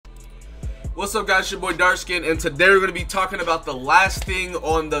What's up, guys? It's your boy Darkskin, and today we're going to be talking about the last thing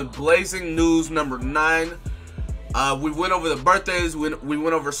on the Blazing News number 9. We went over the birthdays, we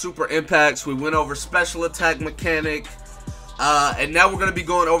went over super impacts, we went over special attack mechanic, and now we're going to be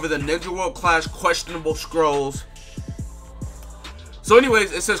going over the Ninja World Clash questionable scrolls. So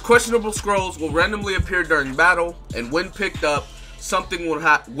anyways, it says questionable scrolls will randomly appear during battle, and when picked up, something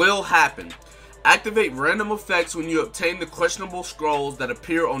will happen. Activate random effects when you obtain the questionable scrolls that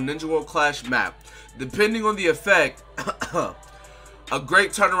appear on Ninja World Clash map. Depending on the effect, a great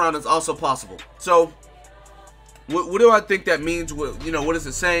turnaround is also possible. So, what do I think that means? What is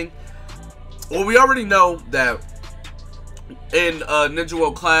it saying? Well, we already know that in Ninja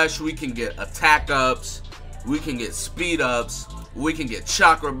World Clash, we can get attack ups, we can get speed ups, we can get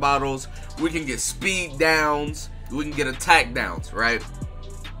chakra bottles, we can get speed downs, we can get attack downs, right?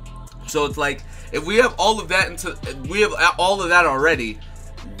 So it's like, if we have all of that already,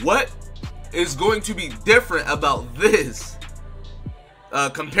 what is going to be different about this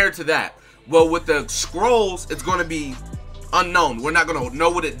compared to that? Well, with the scrolls, it's going to be unknown. We're not going to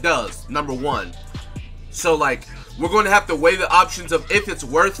know what it does, number one. So like, we're going to have to weigh the options of if it's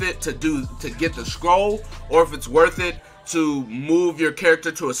worth it to get the scroll, or if it's worth it to move your character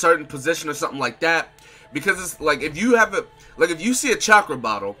to a certain position or something like that. Because it's like, if you see a chakra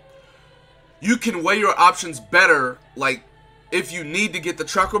bottle, you can weigh your options better, like if you need to get the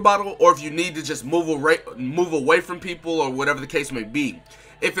chakra bottle, or if you need to just move away from people, or whatever the case may be.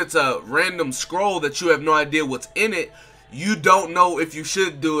 If it's a random scroll that you have no idea what's in it, you don't know if you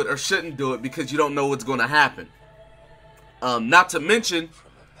should do it or shouldn't do it, because you don't know what's going to happen. Not to mention,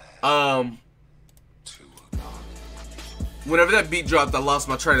 whenever that beat dropped, I lost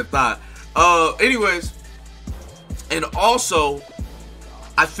my train of thought. Anyways, and also,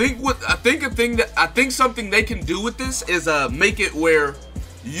 I think something they can do with this is make it where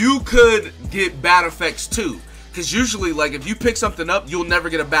you could get bad effects too. Because usually, like, if you pick something up, you'll never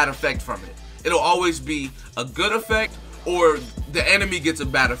get a bad effect from it. It'll always be a good effect, or the enemy gets a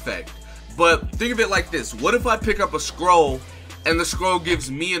bad effect. But think of it like this: what if I pick up a scroll and the scroll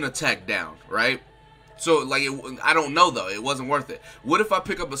gives me an attack down, right? So, like, I don't know, though. It wasn't worth it. What if I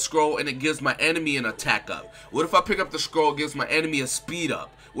pick up a scroll and it gives my enemy an attack up? What if I pick up the scroll and it gives my enemy a speed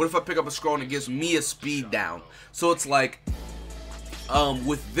up? What if I pick up a scroll and it gives me a speed down? So it's like,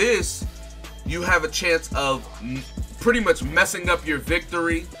 with this, you have a chance of pretty much messing up your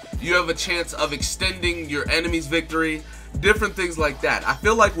victory. You have a chance of extending your enemy's victory. Different things like that. I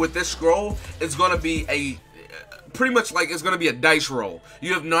feel like with this scroll, it's going to be pretty much like it's going to be a dice roll.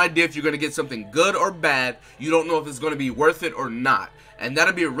 You have no idea if you're going to get something good or bad. You don't know if it's going to be worth it or not. And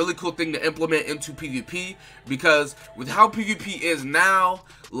that'll be a really cool thing to implement into PvP, because with how PvP is now,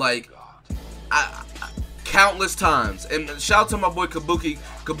 like, countless times. And shout out to my boy Kabuki.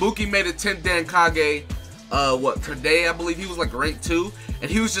 Kabuki made a 10th Dan Kage, today, I believe. He was like rank 2.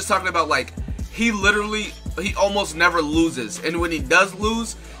 And he was just talking about, like, he almost never loses. And when he does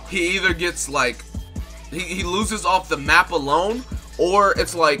lose, he either gets, like, he loses off the map alone, or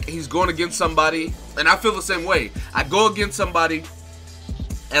it's like he's going against somebody. And I feel the same way. I go against somebody,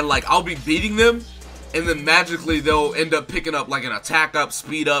 and like I'll be beating them, and then magically they'll end up picking up like an attack up,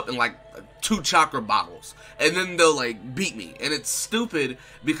 speed up, and like 2 chakra bottles, and then they'll like beat me. And it's stupid,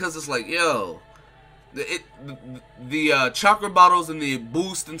 because it's like, yo, the chakra bottles and the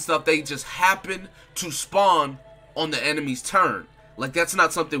boost and stuff, they just happen to spawn on the enemy's turn. Like, that's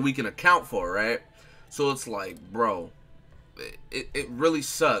not something we can account for, right? So it's like, bro, it really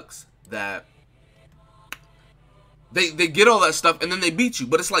sucks that they get all that stuff and then they beat you.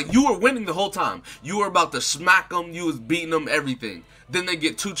 But it's like, you were winning the whole time. You were about to smack them. You was beating them, everything. Then they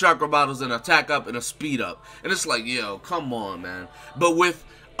get 2 chakra bottles, an attack up, and a speed up. And it's like, yo, come on, man. But with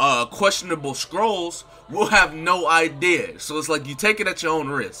questionable scrolls, we'll have no idea. So it's like, you take it at your own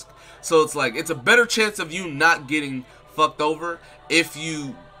risk. So it's like, it's a better chance of you not getting fucked over if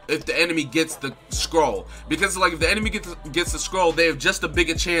the enemy gets the scroll. Because like, if the enemy gets the scroll, they have just a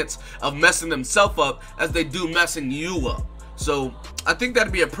bigger chance of messing themselves up as they do messing you up. So I think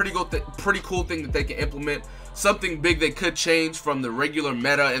that'd be a pretty cool thing that they can implement. Something big they could change from the regular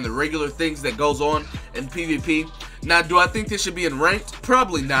meta and the regular things that goes on in PvP. Now, do I think this should be in ranked?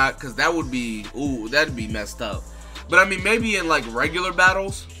 Probably not, because that would be, that'd be messed up. But I mean, maybe in like regular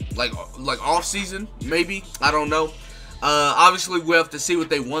battles, like off season, maybe. I don't know. Obviously, we'll have to see what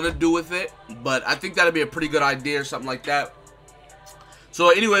they want to do with it, but I think that'd be a pretty good idea or something like that. So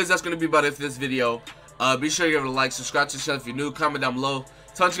anyways, that's going to be about it for this video. Be sure you give it a like, subscribe to the channel if you're new, comment down below.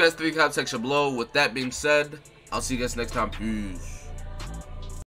 Tell you guys in the comment section below. With that being said, I'll see you guys next time. Peace.